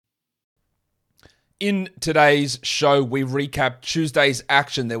In today's show, we recap Tuesday's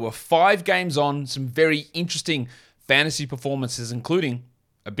action. There were 5 games on, some very interesting fantasy performances, including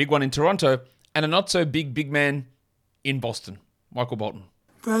a big one in Toronto and a not-so-big man in Boston. Michael Bolton.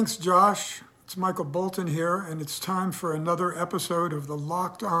 Thanks, Josh. It's Michael Bolton here, and it's time for another episode of the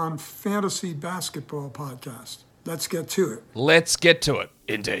Locked On Fantasy Basketball Podcast. Let's get to it. Let's get to it,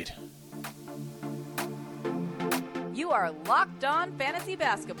 indeed. You are Locked On Fantasy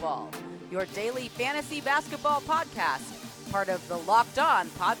Basketball, your daily fantasy basketball podcast, part of the Locked On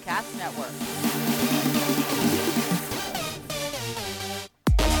Podcast Network.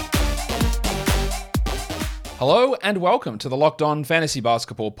 Hello and welcome to the Locked On Fantasy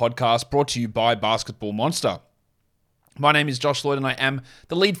Basketball Podcast, brought to you by Basketball Monster. My name is Josh Lloyd and I am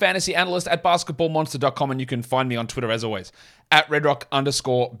the lead fantasy analyst at basketballmonster.com, and you can find me on Twitter as always at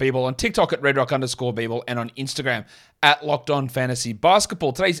redrock_bball, on TikTok at redrock_bball, and on Instagram at Locked On Fantasy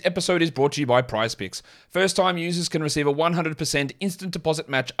Basketball. Today's episode is brought to you by PrizePicks. First-time users can receive a 100% instant deposit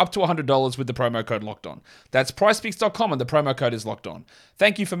match up to $100 with the promo code Locked On. That's PrizePicks.com and the promo code is Locked On.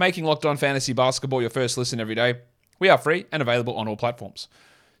 Thank you for making Locked On Fantasy Basketball your first listen every day. We are free and available on all platforms.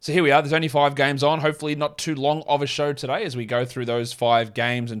 So here we are. There's only 5 games on. Hopefully not too long of a show today as we go through those 5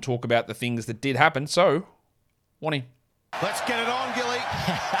 games and talk about the things that did happen. So, Wani. Let's get it on, Gilly.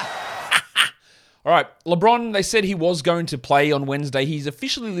 All right. LeBron, they said he was going to play on Wednesday. He's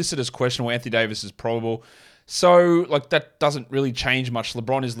officially listed as questionable. Anthony Davis is probable. So, that doesn't really change much.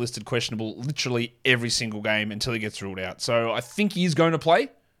 LeBron is listed questionable literally every single game until he gets ruled out. So, I think he's going to play,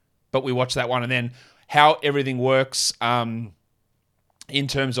 but we watch that one. And then how everything works, in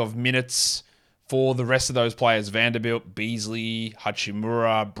terms of minutes for the rest of those players, Vanderbilt, Beasley,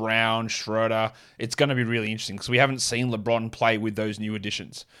 Hachimura, Brown, Schroeder, it's going to be really interesting because we haven't seen LeBron play with those new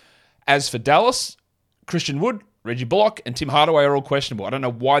additions. As for Dallas, Christian Wood, Reggie Bullock, and Tim Hardaway are all questionable. I don't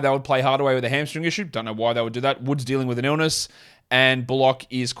know why they would play Hardaway with a hamstring issue. Don't know why they would do that. Wood's dealing with an illness, and Bullock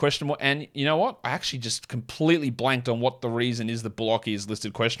is questionable. And you know what? I actually just completely blanked on what the reason is that Bullock is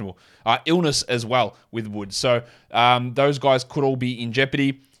listed questionable. Illness as well with Wood. So those guys could all be in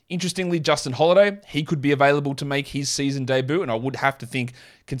jeopardy. Interestingly, Justin Holiday, he could be available to make his season debut. And I would have to think,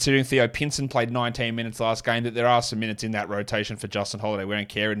 considering Theo Pinson played 19 minutes last game, that there are some minutes in that rotation for Justin Holiday. We don't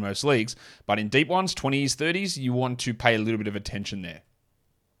care in most leagues. But in deep ones, 20s, 30s, you want to pay a little bit of attention there.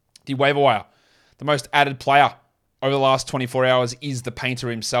 The waiver wire, the most added player over the last 24 hours is the painter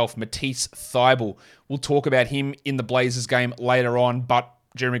himself, Matisse Thybulle. We'll talk about him in the Blazers game later on, but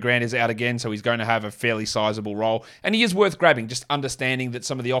Jeremy Grant is out again, so he's going to have a fairly sizable role. And he is worth grabbing, just understanding that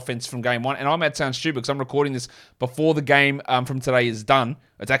some of the offense from game 1, and I might sound stupid because I'm recording this before the game from today is done.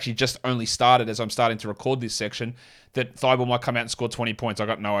 It's actually just only started as I'm starting to record this section, that Thybulle might come out and score 20 points. I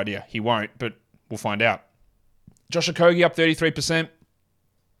got no idea. He won't, but we'll find out. Josh Okogie up 33%.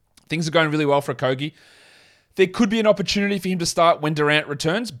 Things are going really well for Okogie. There could be an opportunity for him to start when Durant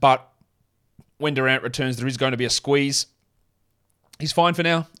returns, but when Durant returns, there is going to be a squeeze. He's fine for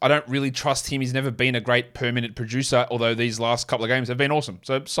now. I don't really trust him. He's never been a great per-minute producer, although these last couple of games have been awesome.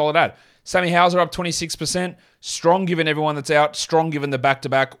 So, solid ad. Sammy Hauser up 26%. Strong given everyone that's out. Strong given the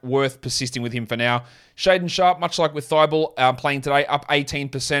back-to-back. Worth persisting with him for now. Shaedon Sharpe, much like with Thybulle playing today, up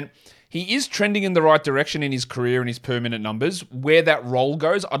 18%. He is trending in the right direction in his career and his per-minute numbers. Where that role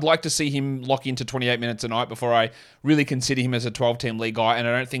goes, I'd like to see him lock into 28 minutes a night before I really consider him as a 12-team league guy, and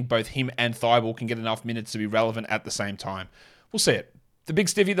I don't think both him and Thybulle can get enough minutes to be relevant at the same time. We'll see it. The big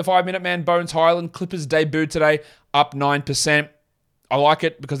stiffy, the 5-minute man, Bones Highland, Clippers debut today, up 9%. I like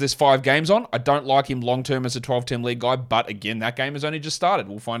it because there's 5 games on. I don't like him long-term as a 12-team league guy, but again, that game has only just started.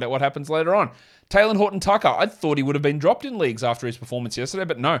 We'll find out what happens later on. Taylor Horton-Tucker, I thought he would have been dropped in leagues after his performance yesterday,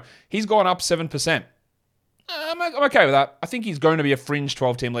 but no, he's gone up 7%. I'm okay with that. I think he's going to be a fringe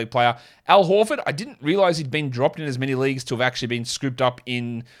 12-team league player. Al Horford, I didn't realize he'd been dropped in as many leagues to have actually been scooped up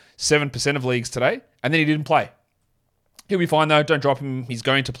in 7% of leagues today, and then he didn't play. He'll be fine though. Don't drop him. He's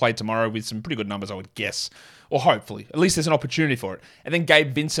going to play tomorrow with some pretty good numbers, I would guess. Or hopefully. At least there's an opportunity for it. And then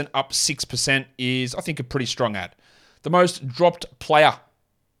Gabe Vincent up 6% is, I think, a pretty strong ad. The most dropped player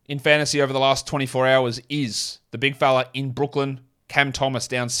in fantasy over the last 24 hours is the big fella in Brooklyn, Cam Thomas,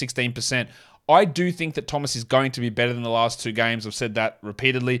 down 16%. I do think that Thomas is going to be better than the last 2 games. I've said that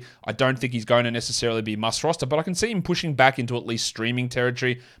repeatedly. I don't think he's going to necessarily be must roster, but I can see him pushing back into at least streaming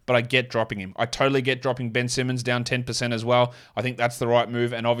territory, but I get dropping him. I totally get dropping Ben Simmons down 10% as well. I think that's the right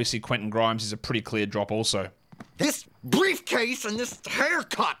move, and obviously Quentin Grimes is a pretty clear drop also. This briefcase and this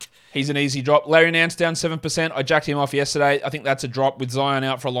haircut. He's an easy drop. Larry Nance down 7%. I jacked him off yesterday. I think that's a drop. With Zion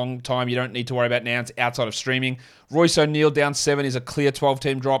out for a long time, you don't need to worry about Nance outside of streaming. Royce O'Neal down 7 is a clear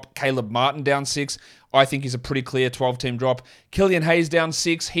 12-team drop. Caleb Martin down 6. I think he's a pretty clear 12-team drop. Killian Hayes down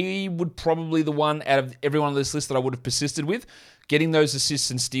 6. He would probably the one out of everyone on this list that I would have persisted with. Getting those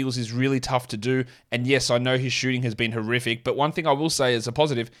assists and steals is really tough to do. And yes, I know his shooting has been horrific, but one thing I will say as a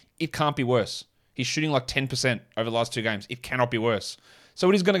positive, it can't be worse. He's shooting like 10% over the last 2 games. It cannot be worse. So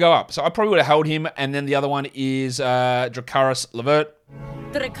it is going to go up. So I probably would have held him. And then the other one is Dracaris Levert.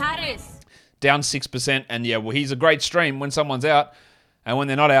 Dracaris. Down 6%. And yeah, well, he's a great stream when someone's out. And when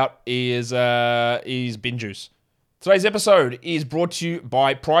they're not out, is bin juice. Today's episode is brought to you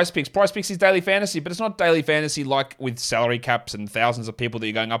by Prize Picks. Prize Picks is daily fantasy, but it's not daily fantasy like with salary caps and thousands of people that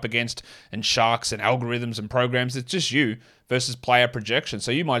you're going up against and sharks and algorithms and programs. It's just you versus player projection.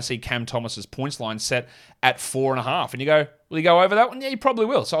 So you might see Cam Thomas's points line set at 4.5, and you go, will he go over that one? Yeah, you probably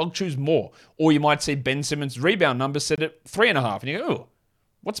will. So I'll choose more. Or you might see Ben Simmons' rebound number set at 3.5, and you go, ooh.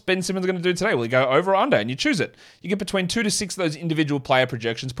 What's Ben Simmons going to do today? Will he go over or under? And you choose it. You get between 2 to 6 of those individual player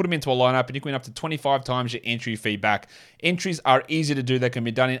projections, put them into a lineup, and you can win up to 25 times your entry fee back. Entries are easy to do. They can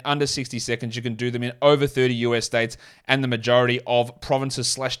be done in under 60 seconds. You can do them in over 30 US states and the majority of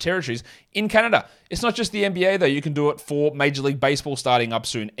provinces/territories in Canada. It's not just the NBA, though. You can do it for Major League Baseball starting up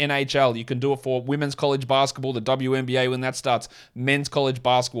soon, NHL. You can do it for women's college basketball, the WNBA when that starts, men's college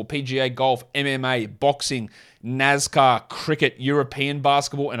basketball, PGA golf, MMA, boxing, NASCAR, cricket, European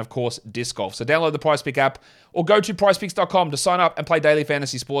basketball, and of course, disc golf. So download the PrizePick app or go to prizepicks.com to sign up and play daily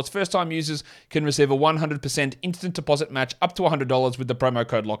fantasy sports. First-time users can receive a 100% instant deposit match up to $100 with the promo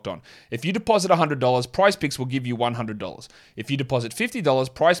code LOCKEDON. If you deposit $100, PrizePicks will give you $100. If you deposit $50,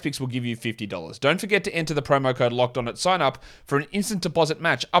 PrizePicks will give you $50. Don't forget to enter the promo code LOCKEDON at sign up for an instant deposit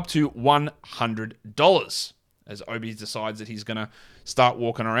match up to $100. As Obi decides that he's going to start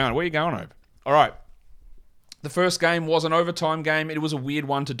walking around. Where are you going, Obi? All right. The first game was an overtime game. It was a weird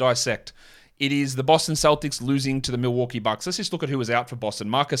one to dissect. It is the Boston Celtics losing to the Milwaukee Bucks. Let's just look at who was out for Boston.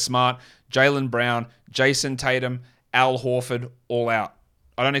 Marcus Smart, Jaylen Brown, Jason Tatum, Al Horford, all out.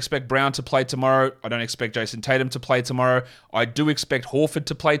 I don't expect Brown to play tomorrow. I don't expect Jason Tatum to play tomorrow. I do expect Horford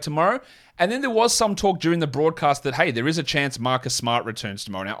to play tomorrow. And then there was some talk during the broadcast that, hey, there is a chance Marcus Smart returns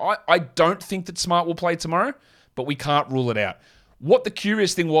tomorrow. Now, I don't think that Smart will play tomorrow, but we can't rule it out. What the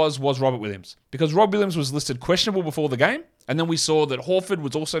curious thing was Robert Williams, because Rob Williams was listed questionable before the game, and then we saw that Horford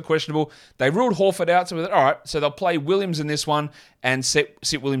was also questionable. They ruled Horford out, so we thought, all right, so they'll play Williams in this one and sit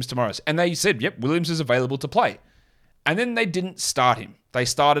Williams tomorrow. And they said, yep, Williams is available to play. And then they didn't start him. They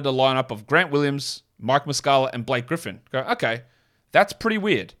started a lineup of Grant Williams, Mike Muscala, and Blake Griffin. Go, okay, that's pretty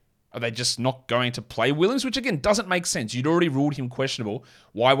weird. Are they just not going to play Williams? Which, again, doesn't make sense. You'd already ruled him questionable.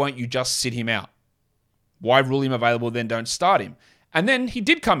 Why won't you just sit him out? Why rule him available, then don't start him? And then he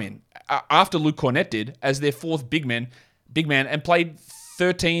did come in after Luke Cornett did as their fourth big man and played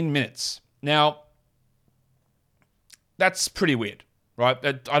 13 minutes. Now, that's pretty weird, right?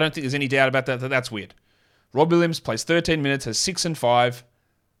 I don't think there's any doubt about that. That's weird. Rob Williams plays 13 minutes, has 6 and 5.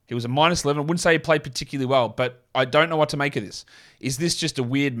 He was a -11. I wouldn't say he played particularly well, but I don't know what to make of this. Is this just a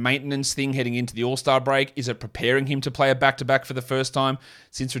weird maintenance thing heading into the All-Star break? Is it preparing him to play a back-to-back for the first time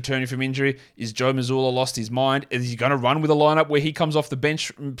since returning from injury? Is Joe Mazzulla lost his mind? Is he going to run with a lineup where he comes off the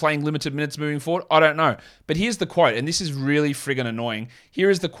bench playing limited minutes moving forward? I don't know. But here's the quote, and this is really friggin' annoying. Here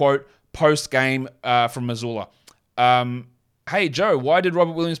is the quote post-game from Mazzulla. Hey, Joe, why did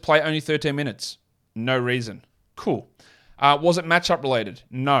Robert Williams play only 13 minutes? No reason. Cool. Was it matchup related?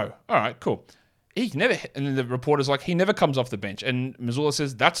 No. All right, cool. He never, and then the reporter's like, he never comes off the bench. And Mazzulla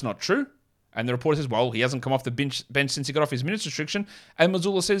says, that's not true. And the reporter says, well, he hasn't come off the bench since he got off his minutes restriction. And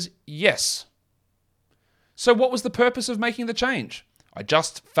Mazzulla says, yes. So what was the purpose of making the change? I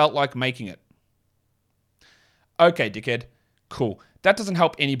just felt like making it. Okay, dickhead. Cool. That doesn't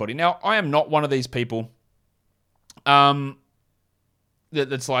help anybody. Now, I am not one of these people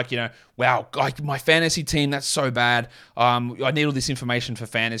that's like, wow, like my fantasy team, that's so bad. I need all this information for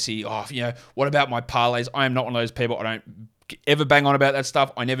fantasy. What about my parlays? I am not one of those people. I don't ever bang on about that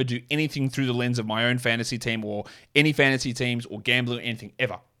stuff. I never do anything through the lens of my own fantasy team or any fantasy teams or gambling or anything,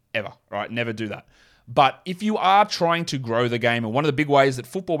 ever, right? Never do that. But if you are trying to grow the game, and one of the big ways that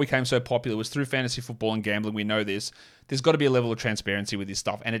football became so popular was through fantasy football and gambling, we know this, there's got to be a level of transparency with this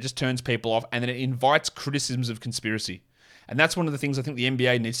stuff, and it just turns people off, and then it invites criticisms of conspiracy. And that's one of the things I think the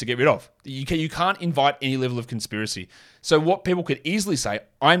NBA needs to get rid of. You can't invite any level of conspiracy. So what people could easily say,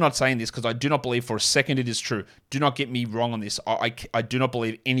 I'm not saying this because I do not believe for a second it is true. Do not get me wrong on this. I do not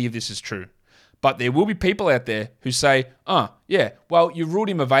believe any of this is true. But there will be people out there who say, yeah, well, you ruled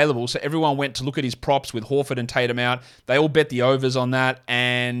him available, so everyone went to look at his props with Horford and Tatum out. They all bet the overs on that,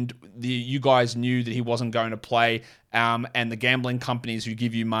 and you guys knew that he wasn't going to play, and the gambling companies who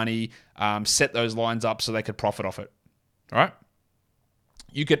give you money set those lines up so they could profit off it. All right?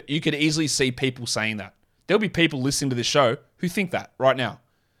 You could easily see people saying that. There'll be people listening to this show who think that right now.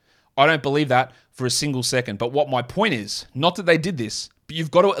 I don't believe that for a single second. But what my point is, not that they did this, but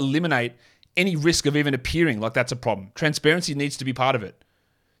you've got to eliminate any risk of even appearing like that's a problem. Transparency needs to be part of it.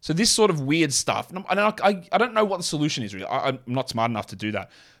 So this sort of weird stuff, and I don't know what the solution is really. I'm not smart enough to do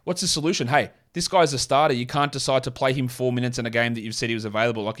that. What's the solution? Hey, this guy's a starter. You can't decide to play him 4 minutes in a game that you've said he was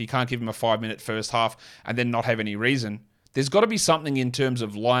available. Like you can't give him a 5-minute first half and then not have any reason. There's got to be something in terms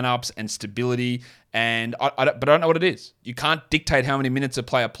of lineups and stability, but I don't know what it is. You can't dictate how many minutes a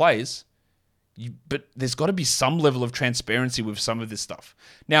player plays, but there's got to be some level of transparency with some of this stuff.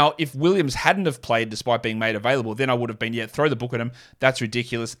 Now, if Williams hadn't have played despite being made available, then I would have been, throw the book at him. That's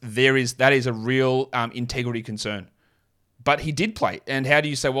ridiculous. That is a real integrity concern. But he did play. And how do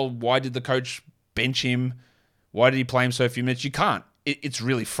you say, well, why did the coach bench him? Why did he play him so few minutes? You can't. It's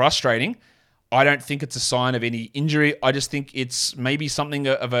really frustrating. I don't think it's a sign of any injury. I just think it's maybe something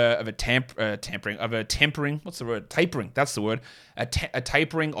of a tempering. What's the word? Tapering. That's the word. A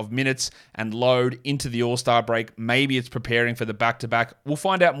tapering of minutes and load into the All-Star break. Maybe it's preparing for the back-to-back. We'll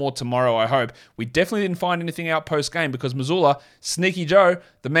find out more tomorrow, I hope. We definitely didn't find anything out post-game because Mazzulla, Sneaky Joe,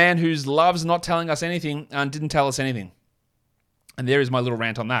 the man who loves not telling us anything, didn't tell us anything. And there is my little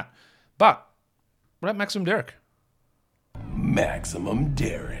rant on that. But what about Maximum Derek? Maximum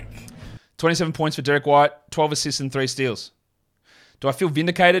Derek. 27 points for Derek White, 12 assists and 3 steals. Do I feel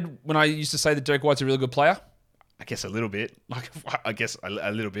vindicated when I used to say that Derek White's a really good player? I guess a little bit.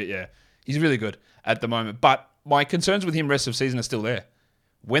 A little bit, yeah. He's really good at the moment. But my concerns with him rest of season are still there.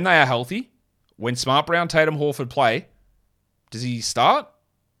 When they are healthy, when Smart, Brown, Tatum, Horford play, does he start?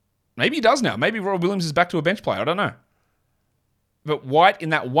 Maybe he does now. Maybe Roy Williams is back to a bench player. I don't know. But White, in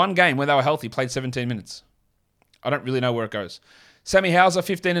that one game where they were healthy, played 17 minutes. I don't really know where it goes. Sammy Hauser,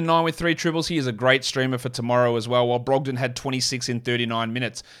 15 and 9 with 3 triples. He is a great streamer for tomorrow as well, while Brogdon had 26 in 39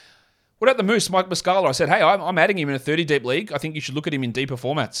 minutes. What about the Moose, Mike Muscala? I said, hey, I'm adding him in a 30-deep league. I think you should look at him in deeper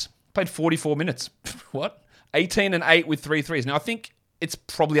formats. Played 44 minutes. What? 18 and 8 with 3 threes. Now, I think it's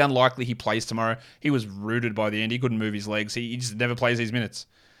probably unlikely he plays tomorrow. He was rooted by the end. He couldn't move his legs. He just never plays these minutes.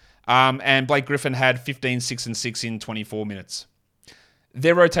 And Blake Griffin had 15, 6 and 6 in 24 minutes.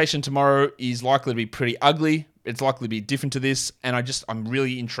 Their rotation tomorrow is likely to be pretty ugly. It's likely to be different to this, and I'm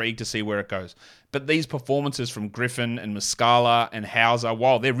really intrigued to see where it goes. But these performances from Griffin and Muscala and Hauser,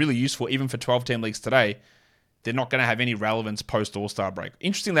 while they're really useful even for 12-team leagues today, they're not going to have any relevance post-All-Star break.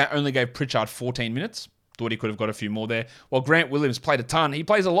 Interesting they only gave Pritchard 14 minutes. Thought he could have got a few more there. While Grant Williams played a ton. He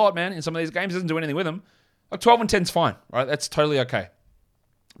plays a lot, man, in some of these games. He doesn't do anything with them. Like 12 and 10 is fine, right? That's totally okay.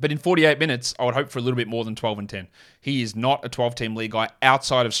 But in 48 minutes, I would hope for a little bit more than 12 and 10. He is not a 12-team league guy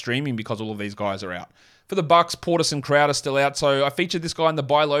outside of streaming because all of these guys are out. For the Bucks, Portis and Crowder still out. So I featured this guy in the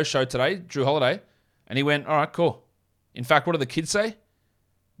Buy Low show today, Drew Holiday, and he went, all right, cool. In fact, what do the kids say?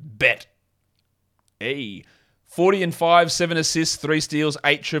 Bet. Hey. 40 and 5, 7 assists, 3 steals,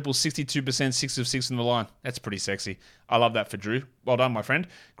 8 triples, 62%, 6 of 6 in the line. That's pretty sexy. I love that for Drew. Well done, my friend.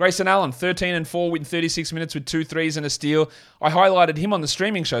 Grayson Allen, 13 and 4 in 36 minutes with 2 threes and a steal. I highlighted him on the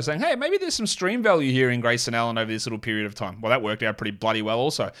streaming show saying, hey, maybe there's some stream value here in Grayson Allen over this little period of time. Well, that worked out pretty bloody well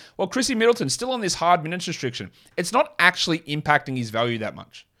also. Well, Chrissy Middleton, still on this hard minutes restriction. It's not actually impacting his value that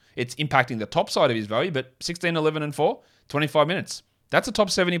much. It's impacting the top side of his value, but 16, 11, and 4, 25 minutes. That's a top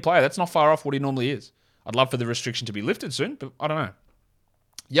 70 player. That's not far off what he normally is. I'd love for the restriction to be lifted soon, but I don't know.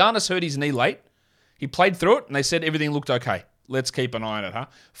 Giannis hurt his knee late. He played through it, and they said everything looked okay. Let's keep an eye on it, huh?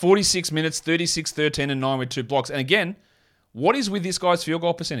 46 minutes, 36, 13, and 9 with 2 blocks. And again, what is with this guy's field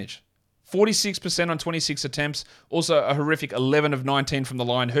goal percentage? 46% on 26 attempts. Also a horrific 11 of 19 from the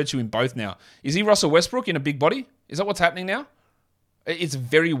line. Hurts you in both now. Is he Russell Westbrook in a big body? Is that what's happening now? It's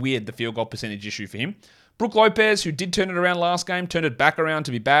very weird, the field goal percentage issue for him. Brook Lopez, who did turn it around last game, turned it back around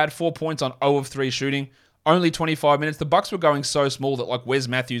to be bad. 4 points on 0 of 3 shooting. Only 25 minutes. The Bucks were going so small that like Wes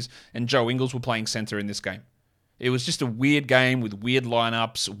Matthews and Joe Ingles were playing center in this game. It was just a weird game with weird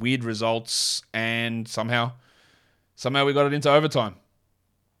lineups, weird results, and somehow we got it into overtime.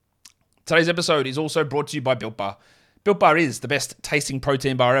 Today's episode is also brought to you by Built Bar. Built Bar is the best tasting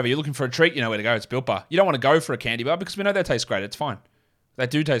protein bar ever. You're looking for a treat, you know where to go. It's Built Bar. You don't want to go for a candy bar because we know they taste great. It's fine. They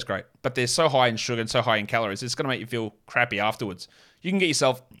do taste great, but they're so high in sugar and so high in calories, it's going to make you feel crappy afterwards. You can get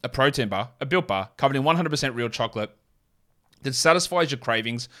yourself a protein bar, a Built Bar, covered in 100% real chocolate that satisfies your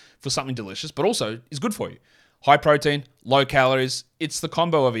cravings for something delicious, but also is good for you. High protein, low calories. It's the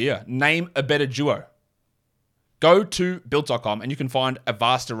combo of a year. Name a better duo. Go to Built.com and you can find a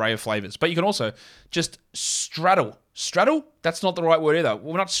vast array of flavors, but you can also just straddle Straddle? That's not the right word either.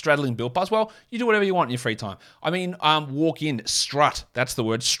 We're not straddling Built Bars. Well, you do whatever you want in your free time. I mean, walk in, strut. That's the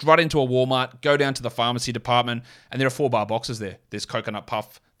word. Strut into a Walmart, go down to the pharmacy department, and there are 4-bar boxes there. There's coconut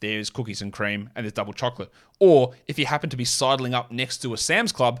puff, there's cookies and cream, and there's double chocolate. Or if you happen to be sidling up next to a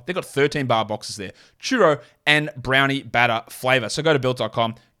Sam's Club, they've got 13-bar boxes there. Churro and brownie batter flavor. So go to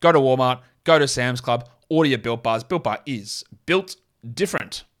Built.com, go to Walmart, go to Sam's Club, order your Built Bars. Built Bar is built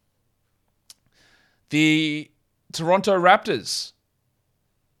different. The Toronto Raptors,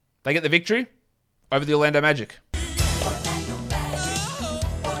 they get the victory over the Orlando Magic.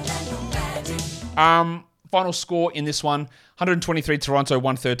 Final score in this one, 123 Toronto,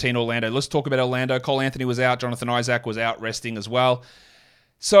 113 Orlando. Let's talk about Orlando. Cole Anthony was out. Jonathan Isaac was out resting as well.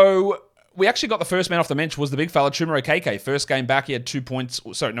 So we actually got the first man off the bench was the big fella, Chuma Okeke. First game back, he had 2 points.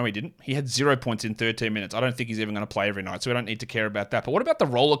 Sorry, no, he didn't. He had 0 points in 13 minutes. I don't think he's even going to play every night, so we don't need to care about that. But what about the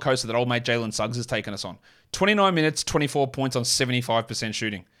roller coaster that old mate Jalen Suggs has taken us on? 29 minutes, 24 points on 75%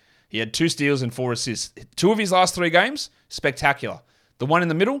 shooting. He had 2 steals and 4 assists. 2 of his last 3 games, spectacular. The one in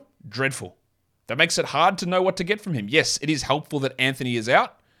the middle, dreadful. That makes it hard to know what to get from him. Yes, it is helpful that Anthony is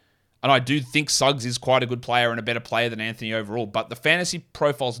out, and I do think Suggs is quite a good player and a better player than Anthony overall, but the fantasy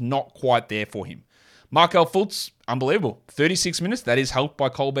profile's not quite there for him. Markel Fultz, unbelievable. 36 minutes, that is helped by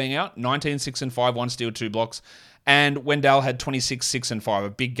Cole being out. 19, 6 and 5, 1 steal, 2 blocks. And Wendell had 26, 6 and 5, a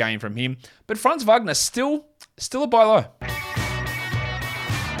big game from him. But Franz Wagner, still a buy low.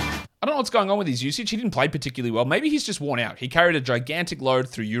 I don't know what's going on with his usage. He didn't play particularly well. Maybe he's just worn out. He carried a gigantic load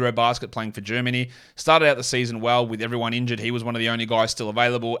through Eurobasket playing for Germany. Started out the season well with everyone injured. He was one of the only guys still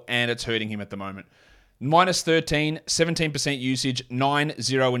available, and it's hurting him at the moment. Minus 13, 17% usage, 9,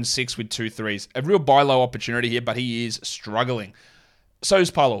 0, and 6 with 2 threes. A real buy low opportunity here, but he is struggling. So's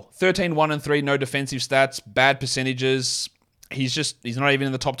Paolo. 13, 1 and 3, no defensive stats, bad percentages. He's not even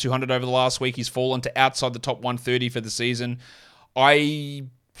in the top 200 over the last week. He's fallen to outside the top 130 for the season. I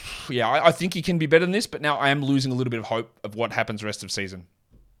think he can be better than this, but now I am losing a little bit of hope of what happens the rest of season.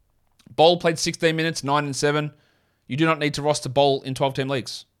 Bol played 16 minutes, 9 and 7. You do not need to roster Bol in 12-team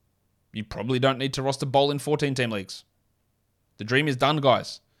leagues. You probably don't need to roster Bol in 14-team leagues. The dream is done,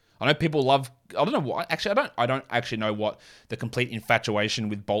 guys. I know people love... I don't know what... Actually, I don't actually know what the complete infatuation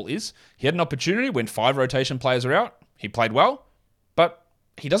with Bol is. He had an opportunity when 5 rotation players are out. He played well, but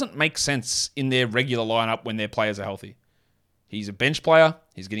he doesn't make sense in their regular lineup when their players are healthy. He's a bench player.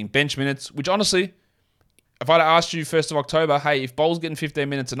 He's getting bench minutes, which honestly, if I'd asked you 1st of October, hey, if Bol's getting 15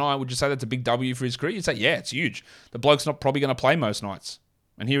 minutes a night, would you say that's a big W for his career? You'd say, yeah, it's huge. The bloke's not probably going to play most nights.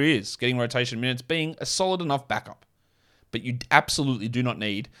 And here he is, getting rotation minutes, being a solid enough backup. But you absolutely do not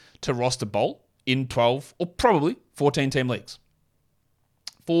need to roster Bol in 12 or probably 14-team leagues.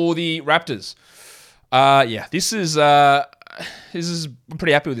 For the Raptors, this is I'm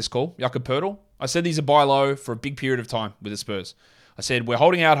pretty happy with this call. Jakob Poeltl. I said these are buy low for a big period of time with the Spurs. I said we're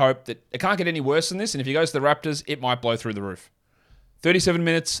holding out hope that it can't get any worse than this, and if he goes to the Raptors, it might blow through the roof. 37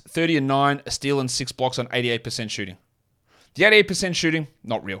 minutes, 30 and 9, a steal and 6 blocks on 88% shooting. The 88% shooting,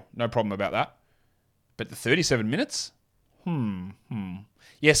 not real. No problem about that. But the 37 minutes?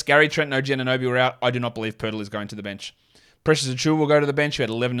 Yes, Gary Trent and OG Anunoby were out. I do not believe Poeltl is going to the bench. Precious Achiuwa will go to the bench. He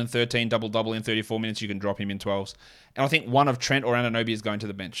had 11 and 13, double-double in 34 minutes. You can drop him in 12s. And I think one of Trent or Anunoby is going to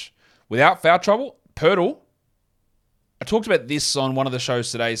the bench. Without foul trouble, Poeltl, I talked about this on one of the shows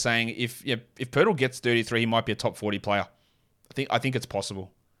today, saying if Poeltl gets 33, he might be a top 40 player. I think it's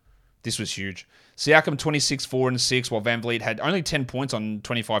possible. This was huge. Siakam 26, 4 and 6, while Van Vliet had only 10 points on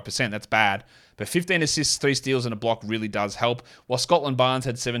 25%. That's bad. But 15 assists, 3 steals, and a block really does help. While Scotland Barnes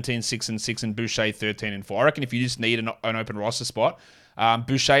had 17, 6 and 6, and Boucher 13 and 4. I reckon if you just need an open roster spot,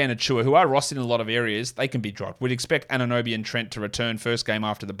 Boucher and Achiuwa, who are rostered in a lot of areas, they can be dropped. We'd expect Anunoby and Trent to return first game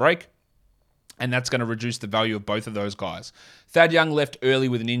after the break, and that's going to reduce the value of both of those guys. Thad Young left early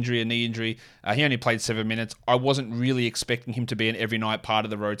with a knee injury. He only played 7 minutes. I wasn't really expecting him to be an every night part of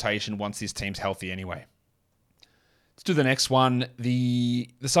the rotation once this team's healthy anyway. Let's do the next one. The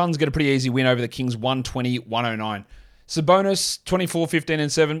Suns get a pretty easy win over the Kings, 120-109. Sabonis, 24, 15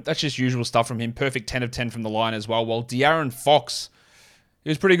 and 7. That's just usual stuff from him. Perfect 10 of 10 from the line as well. While De'Aaron Fox,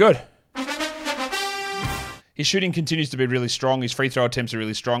 he was pretty good. His shooting continues to be really strong. His free throw attempts are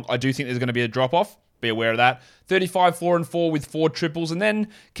really strong. I do think there's going to be a drop-off. Be aware of that. 35, 4 and 4 with 4 triples. And then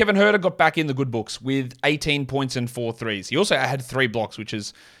Kevin Huerter got back in the good books with 18 points and 4 threes. He also had 3 blocks, which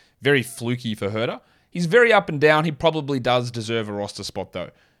is very fluky for Huerter. He's very up and down. He probably does deserve a roster spot,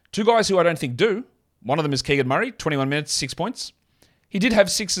 though. 2 guys who I don't think do. One of them is Keegan Murray, 21 minutes, 6 points. He did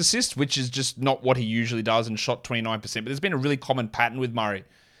have 6 assists, which is just not what he usually does, and shot 29%. But there's been a really common pattern with Murray.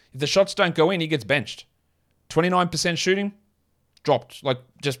 If the shots don't go in, he gets benched. 29% shooting, dropped.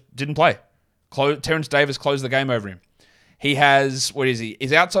 Just didn't play. Terrence Davis closed the game over him. He has, what is he?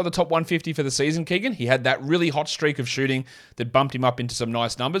 He's outside the top 150 for the season, Keegan. He had that really hot streak of shooting that bumped him up into some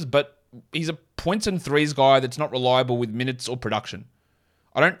nice numbers, but he's a points and threes guy that's not reliable with minutes or production.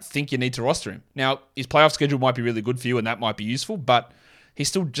 I don't think you need to roster him. Now, his playoff schedule might be really good for you, and that might be useful, but he's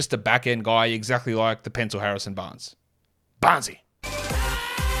still just a back-end guy, exactly like the Pencil Harrison Barnes. Barnesy.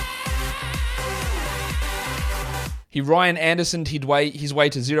 He Ryan Andersoned his way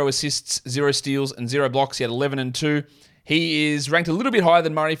to 0 assists, 0 steals, and 0 blocks. He had 11 and 2. He is ranked a little bit higher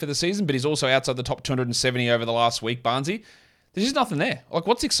than Murray for the season, but he's also outside the top 270 over the last week, Barnesy. There's just nothing there. Like,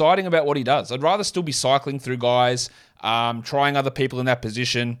 what's exciting about what he does? I'd rather still be cycling through guys, trying other people in that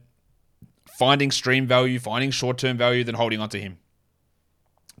position, finding stream value, finding short-term value, than holding on to him.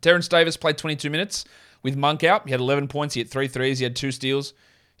 Terrence Davis played 22 minutes with Monk out. He had 11 points. He had 3 threes. He had 2 steals.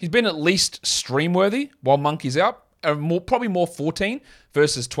 He's been at least stream-worthy while Monk is out. Probably more 14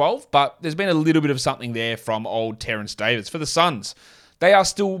 versus 12, but there's been a little bit of something there from old Terrence Davis. For the Suns, they are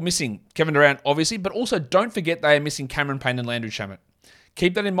still missing Kevin Durant, obviously, but also don't forget they are missing Cameron Payne and Landry Shamet.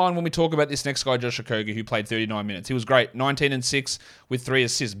 Keep that in mind when we talk about this next guy, Josh Okogie, who played 39 minutes. He was great, 19 and 6 with 3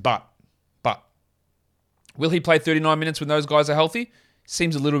 assists, but will he play 39 minutes when those guys are healthy?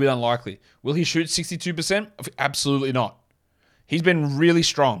 Seems a little bit unlikely. Will he shoot 62%? Absolutely not. He's been really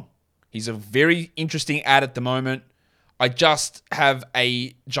strong. He's a very interesting ad at the moment. I just have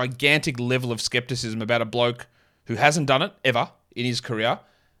a gigantic level of skepticism about a bloke who hasn't done it ever in his career.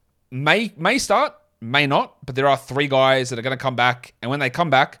 May start, may not, but there are 3 guys that are going to come back, and when they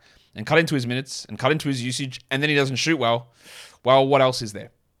come back and cut into his minutes and cut into his usage, and then he doesn't shoot well, what else is there?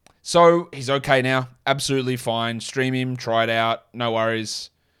 So he's okay now, absolutely fine. Stream him, try it out, no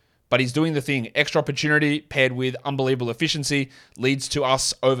worries. But he's doing the thing. Extra opportunity paired with unbelievable efficiency leads to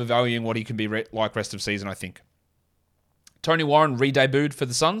us overvaluing what he can be like rest of season, I think. Tony Warren re-debuted for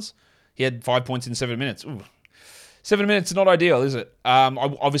the Suns. He had 5 points in 7 minutes. Ooh. 7 minutes, not ideal, is it? I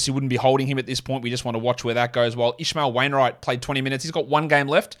obviously wouldn't be holding him at this point. We just want to watch where that goes. While Ishmael Wainwright played 20 minutes. He's got 1 game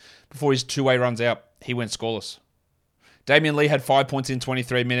left before his 2-way runs out. He went scoreless. Damian Lee had 5 points in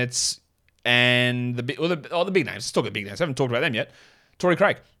 23 minutes. And the big names. Let's talk about big names. I haven't talked about them yet. Torrey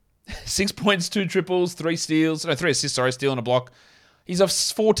Craig. 6 points, 2 triples, 3 assists, steal and a block. He's a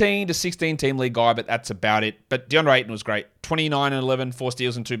 14 to 16 team league guy, but that's about it. But DeAndre Ayton was great. 29 and 11, 4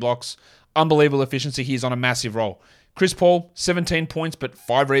 steals and 2 blocks. Unbelievable efficiency. He's on a massive roll. Chris Paul, 17 points, but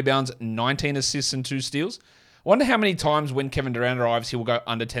 5 rebounds, 19 assists and 2 steals. I wonder how many times when Kevin Durant arrives, he will go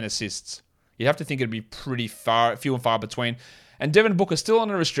under 10 assists. You'd have to think it'd be pretty few and far between. And Devin Booker still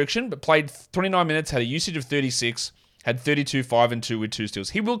under restriction, but played 29 minutes, had a usage of 36, had 32, 5 and 2 with 2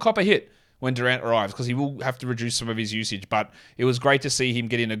 steals. He will cop a hit when Durant arrives because he will have to reduce some of his usage. But it was great to see him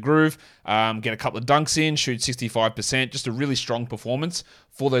get in a groove, get a couple of dunks in, shoot 65%. Just a really strong performance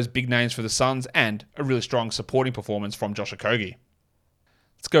for those big names for the Suns and a really strong supporting performance from Josh Okogie.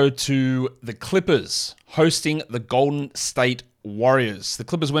 Let's go to the Clippers hosting the Golden State Warriors. The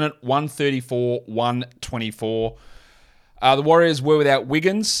Clippers win it 134-124. The Warriors were without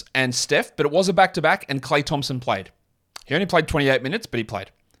Wiggins and Steph, but it was a back-to-back and Klay Thompson played. He only played 28 minutes, but he played.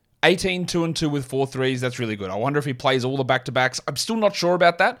 18, 2 and 2 with 4 threes. That's really good. I wonder if he plays all the back-to-backs. I'm still not sure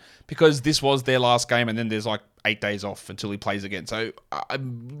about that because this was their last game and then there's like 8 days off until he plays again. So I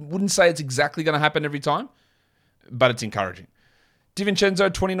wouldn't say it's exactly going to happen every time, but it's encouraging.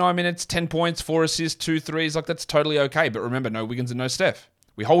 DiVincenzo, 29 minutes, 10 points, 4 assists, 2 threes. Like, that's totally okay. But remember, no Wiggins and no Steph.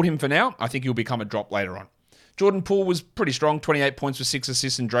 We hold him for now. I think he'll become a drop later on. Jordan Poole was pretty strong, 28 points with 6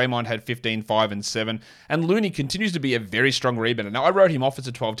 assists, and Draymond had 15, 5, and 7. And Looney continues to be a very strong rebounder. Now, I wrote him off as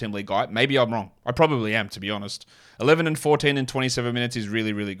a 12-team league guy. Maybe I'm wrong. I probably am, to be honest. 11 and 14 in 27 minutes is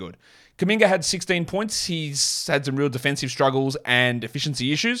really, really good. Kuminga had 16 points. He's had some real defensive struggles and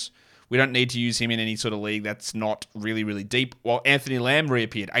efficiency issues. We don't need to use him in any sort of league that's not really, really deep. While Anthony Lamb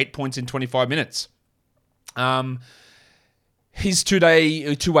reappeared, 8 points in 25 minutes. His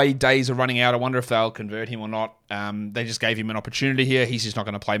two-way days are running out. I wonder if they'll convert him or not. They just gave him an opportunity here. He's just not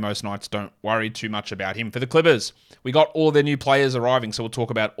going to play most nights. Don't worry too much about him. For the Clippers, we got all their new players arriving, so we'll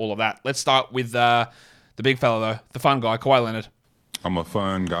talk about all of that. Let's start with the big fella, though, the fun guy, Kawhi Leonard. I'm a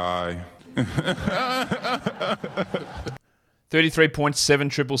fun guy. 33 points, 7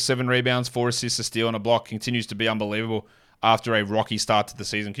 triples, 7 rebounds, 4 assists, a steal, and a block. Continues to be unbelievable after a rocky start to the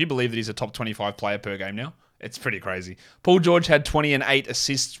season. Can you believe that he's a top 25 player per game now? It's pretty crazy. Paul George had 20 and 8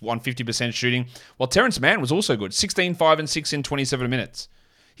 assists, 50% shooting, while Terrence Mann was also good, 16, 5 and 6 in 27 minutes.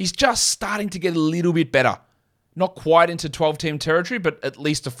 He's just starting to get a little bit better. Not quite into 12-team territory, but at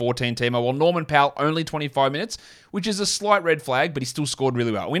least a 14-teamer, while Norman Powell only 25 minutes, which is a slight red flag, but he still scored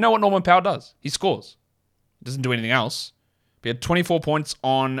really well. We know what Norman Powell does. He scores. Doesn't do anything else, He had 24 points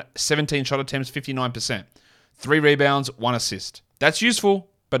on 17 shot attempts, 59%. 3 rebounds, 1 assist. That's useful,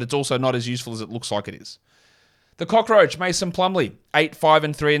 but it's also not as useful as it looks like it is. The Cockroach, Mason Plumlee, 8, 5,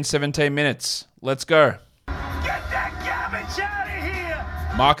 and 3 in 17 minutes. Let's go. Get that garbage out of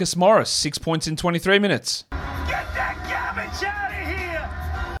here! Marcus Morris, 6 points in 23 minutes. Get that garbage out of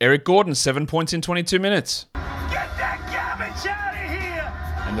here! Eric Gordon, 7 points in 22 minutes. Get that garbage out of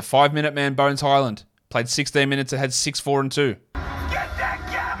here! And the 5-minute man, Bones Highland, played 16 minutes and had 6, 4, and 2. Get that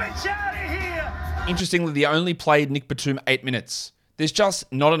garbage out of here! Interestingly, they only played Nick Batum 8 minutes. There's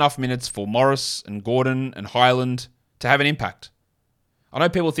just not enough minutes for Morris and Gordon and Highland to have an impact. I know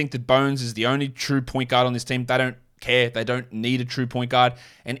people think that Bones is the only true point guard on this team. They don't care. They don't need a true point guard.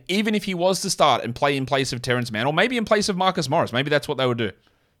 And even if he was to start and play in place of Terrence Mann, or maybe in place of Marcus Morris, maybe that's what they would do.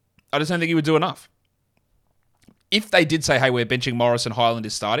 I just don't think he would do enough. If they did say, hey, we're benching Morris and Highland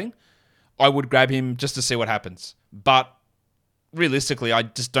is starting, I would grab him just to see what happens. But realistically, I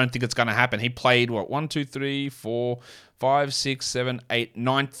just don't think it's going to happen. He played, 1, 2, 3, 4, 5, 6, 7, 8,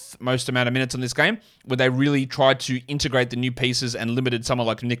 9th most amount of minutes on this game, where they really tried to integrate the new pieces and limited someone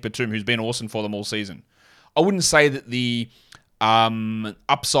like Nick Batum, who's been awesome for them all season. I wouldn't say that the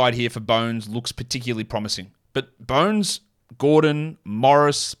upside here for Bones looks particularly promising. But Bones, Gordon,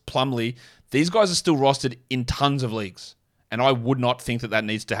 Morris, Plumlee, these guys are still rostered in tons of leagues. And I would not think that that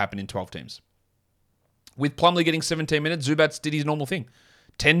needs to happen in 12 teams. With Plumlee getting 17 minutes, Zubats did his normal thing.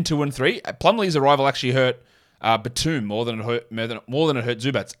 10, 2, and 3. Plumlee's arrival actually hurt Batum more than it hurt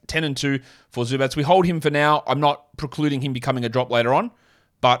Zubats. 10 and 2 for Zubats. We hold him for now. I'm not precluding him becoming a drop later on.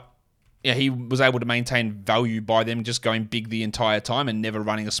 But yeah, he was able to maintain value by them just going big the entire time and never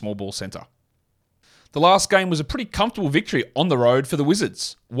running a small ball center. The last game was a pretty comfortable victory on the road for the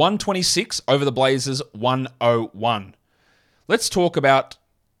Wizards. 126 over the Blazers, 101. Let's talk about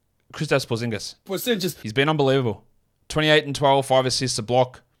Kristaps Porzingis. He's been unbelievable. 28 and 12, 5 assists, a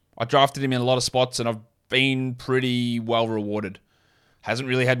block. I drafted him in a lot of spots and I've been pretty well rewarded. Hasn't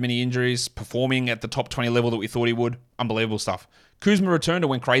really had many injuries, performing at the top 20 level that we thought he would. Unbelievable stuff. Kuzma returned and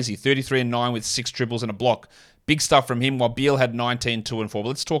went crazy. 33 and 9 with 6 triples and a block. Big stuff from him, while Beal had 19, 2 and 4. But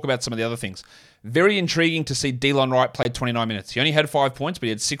let's talk about some of the other things. Very intriguing to see Delon Wright play 29 minutes. He only had 5 points, but he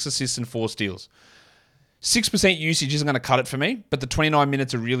had 6 assists and 4 steals. 6% usage isn't going to cut it for me, but the 29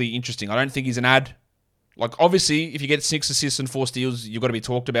 minutes are really interesting. I don't think he's an ad. Like, obviously, if you get 6 assists and 4 steals, you've got to be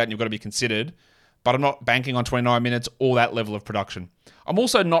talked about and you've got to be considered. But I'm not banking on 29 minutes or that level of production. I'm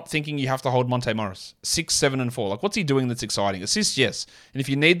also not thinking you have to hold Monte Morris. 6, 7, and 4. Like, what's he doing that's exciting? Assists, yes. And if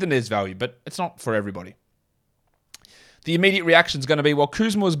you need them, there's value. But it's not for everybody. The immediate reaction is going to be, well,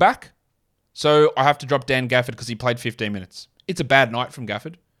 Kuzma was back, so I have to drop Dan Gafford because he played 15 minutes. It's a bad night from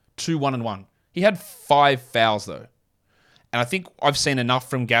Gafford. 2, 1, and 1. He had 5 fouls, though. And I think I've seen enough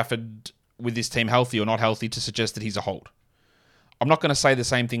from Gafford with this team, healthy or not healthy, to suggest that he's a hold. I'm not going to say the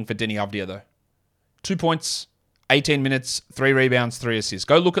same thing for Denny Avdia, though. 2 points, 18 minutes, 3 rebounds, 3 assists.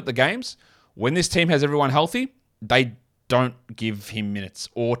 Go look at the games. When this team has everyone healthy, they don't give him minutes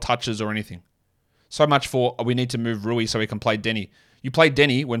or touches or anything. So much for, we need to move Rui so he can play Denny. You play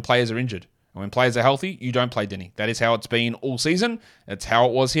Denny when players are injured. And when players are healthy, you don't play Denny. That is how it's been all season. That's how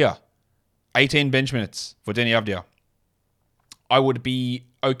it was here. 18 bench minutes for Denny Avdia. I would be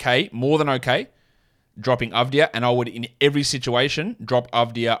okay, more than okay, dropping Avdia, and I would, in every situation, drop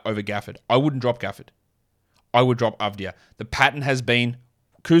Avdia over Gafford. I wouldn't drop Gafford. I would drop Avdia. The pattern has been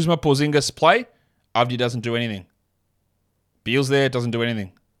Kuzma, Porzingis play, Avdia doesn't do anything. Beal's there, doesn't do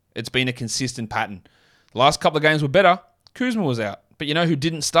anything. It's been a consistent pattern. The last couple of games were better. Kuzma was out. But you know who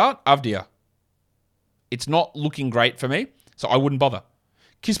didn't start? Avdia. It's not looking great for me, so I wouldn't bother.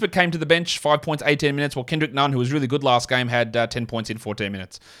 Kispert came to the bench, 5 points, 18 minutes, while Kendrick Nunn, who was really good last game, had 10 points in 14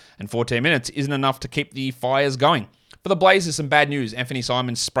 minutes. And 14 minutes isn't enough to keep the fires going. For the Blazers, some bad news. Anthony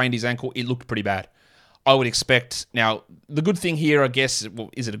Simons sprained his ankle. It looked pretty bad. I would expect... Now, the good thing here, I guess... Well,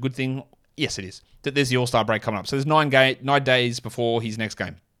 is it a good thing? Yes, it is. That there's the All-Star break coming up. So there's 9 days before his next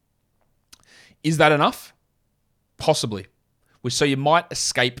game. Is that enough? Possibly. So you might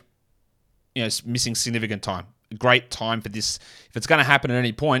escape, missing significant time. A great time for this. If it's going to happen at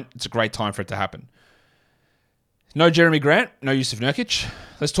any point, it's a great time for it to happen. No Jeremy Grant, no Yusuf Nurkic.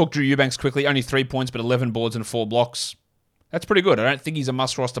 Let's talk Drew Eubanks quickly. Only 3 points, but 11 boards and 4 blocks. That's pretty good. I don't think he's a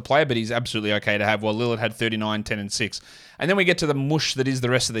must-roster player, but he's absolutely okay to have. Well, Lillard had 39, 10, and 6. And then we get to the mush that is the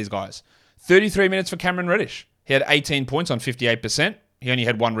rest of these guys. 33 minutes for Cameron Reddish. He had 18 points on 58%. He only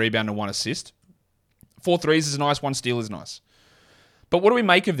had 1 rebound and 1 assist. 4 threes is nice, 1 steal is nice. But what do we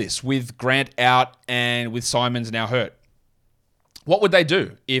make of this with Grant out and with Simons now hurt? What would they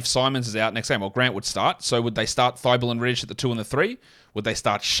do if Simons is out next game? Well, Grant would start. So would they start Thibault and Reddish at the 2 and the 3? Would they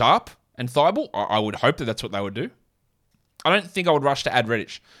start Sharp and Thibault? I would hope that that's what they would do. I don't think I would rush to add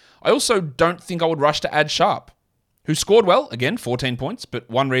Reddish. I also don't think I would rush to add Sharp, who scored well, again, 14 points, but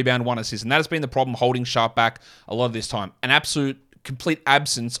 1 rebound, 1 assist. And that has been the problem holding Sharp back a lot of this time. An absolute, complete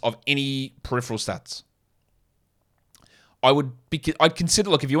absence of any peripheral stats. I'd consider,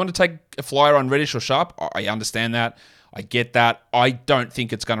 look, if you want to take a flyer on Reddish or Sharp, I understand that. I get that. I don't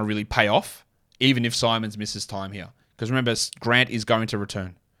think it's going to really pay off, even if Simons misses time here. Because remember, Grant is going to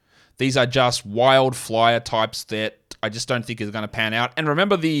return. These are just wild flyer types that I just don't think is going to pan out. And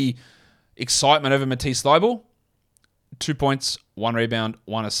remember the excitement over Matisse Thybulle? 2 points, 1 rebound,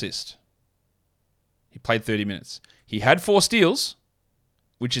 1 assist. He played 30 minutes. He had 4 steals,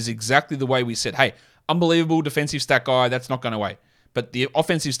 which is exactly the way we said, hey, unbelievable defensive stat guy, that's not going away. But the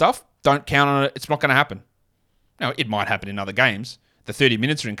offensive stuff, don't count on it. It's not going to happen. Now, it might happen in other games. The 30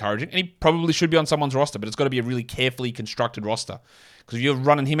 minutes are encouraging, and he probably should be on someone's roster, but it's got to be a really carefully constructed roster. Because if you're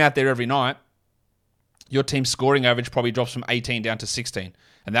running him out there every night, your team's scoring average probably drops from 18 down to 16.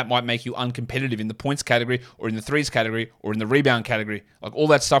 And that might make you uncompetitive in the points category, or in the threes category, or in the rebound category. Like, all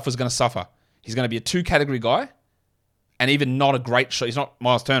that stuff was going to suffer. He's going to be a 2-category guy, and even not a great shot. He's not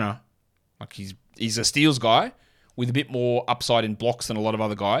Miles Turner. Like, he's a steals guy with a bit more upside in blocks than a lot of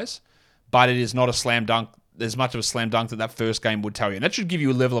other guys. But it is not a slam dunk. There's much of a slam dunk that first game would tell you. And that should give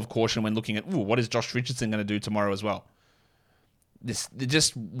you a level of caution when looking at, what is Josh Richardson going to do tomorrow as well?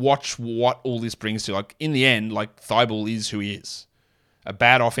 Just watch what all this brings to. Like, in the end, like, Thybulle is who he is. A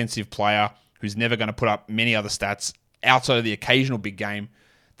bad offensive player who's never going to put up many other stats outside of the occasional big game.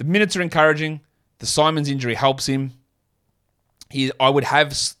 The minutes are encouraging. The Simons injury helps him. I would have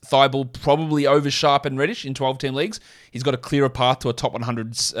Thybulle probably over Sharp and Reddish in 12-team leagues. He's got a clearer path to a top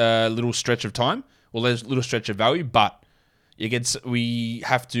 100 little stretch of time. Well, there's a little stretch of value, but we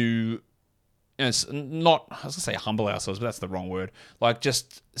have to, I was going to say humble ourselves, but that's the wrong word. Like,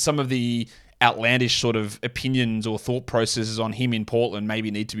 just some of the outlandish sort of opinions or thought processes on him in Portland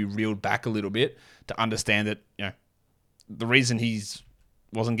maybe need to be reeled back a little bit to understand that, the reason he's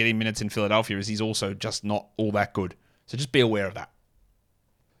wasn't getting minutes in Philadelphia is he's also just not all that good. So just be aware of that.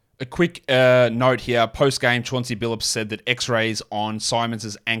 A quick note here. Post-game, Chauncey Billups said that X-rays on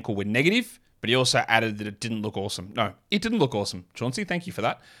Simons' ankle were negative, but he also added that it didn't look awesome. No, it didn't look awesome. Chauncey, thank you for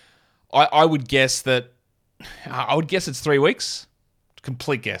that. I would guess it's 3 weeks.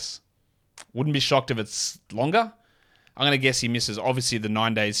 Complete guess. Wouldn't be shocked if it's longer. I'm going to guess he misses, obviously, the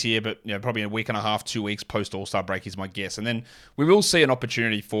 9 days here, but probably a week and a half, 2 weeks post All-Star break is my guess. And then we will see an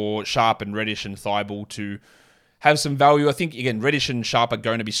opportunity for Sharp and Reddish and Thybulle to have some value. I think, again, Reddish and Sharp are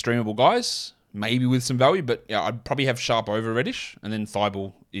going to be streamable guys, maybe with some value, but I'd probably have Sharp over Reddish, and then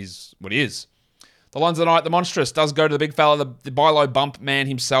Thybulle is what he is. The lines of the night, the monstrous, does go to the big fella, the buy low bump man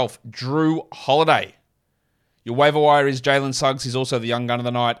himself, Drew Holiday. Your waiver wire is Jalen Suggs. He's also the young gun of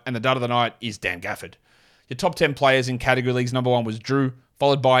the night, and the dud of the night is Dan Gafford. Your top 10 players in category leagues, number 1 was Drew,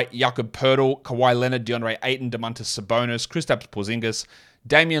 followed by Jakob Poeltl, Kawhi Leonard, DeAndre Ayton, Domantas Sabonis, Kristaps Porzingis,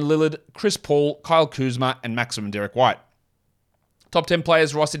 Damian Lillard, Chris Paul, Kyle Kuzma, and Maximum Derek White. Top 10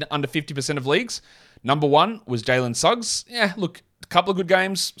 players rostered in under 50% of leagues. Number 1 was Jalen Suggs. Yeah, look, a couple of good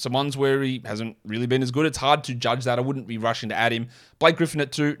games. Some ones where he hasn't really been as good. It's hard to judge that. I wouldn't be rushing to add him. Blake Griffin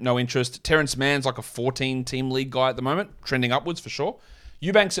at 2, no interest. Terrence Mann's like a 14-team league guy at the moment, trending upwards for sure.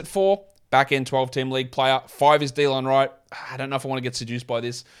 Eubanks at 4, back-end 12-team league player. 5 is Delon Wright. I don't know if I want to get seduced by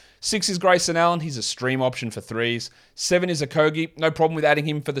this. 6 is Grayson Allen. He's a stream option for 3s. 7 is Okogie. No problem with adding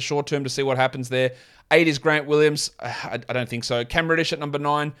him for the short term to see what happens there. 8 is Grant Williams. I don't think so. Cam Reddish at number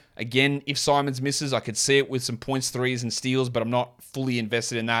 9. Again, if Simons misses, I could see it with some points, 3s, and steals, but I'm not fully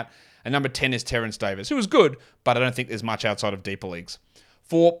invested in that. And number 10 is Terrence Davis, who was good, but I don't think there's much outside of deeper leagues.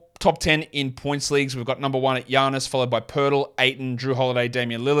 For top 10 in points leagues, we've got number 1 at Giannis, followed by Poeltl, Ayton, Drew Holiday,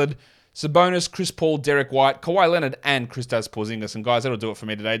 Damian Lillard, Sabonis, Chris Paul, Derek White, Kawhi Leonard, and Kristaps Porzingis. And guys, that'll do it for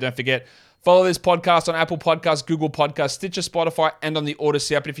me today. Don't forget, follow this podcast on Apple Podcasts, Google Podcasts, Stitcher, Spotify, and on the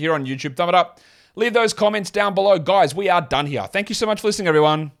Odyssey app. If you're here on YouTube, thumb it up. Leave those comments down below. Guys, we are done here. Thank you so much for listening,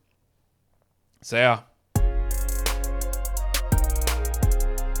 everyone. See ya.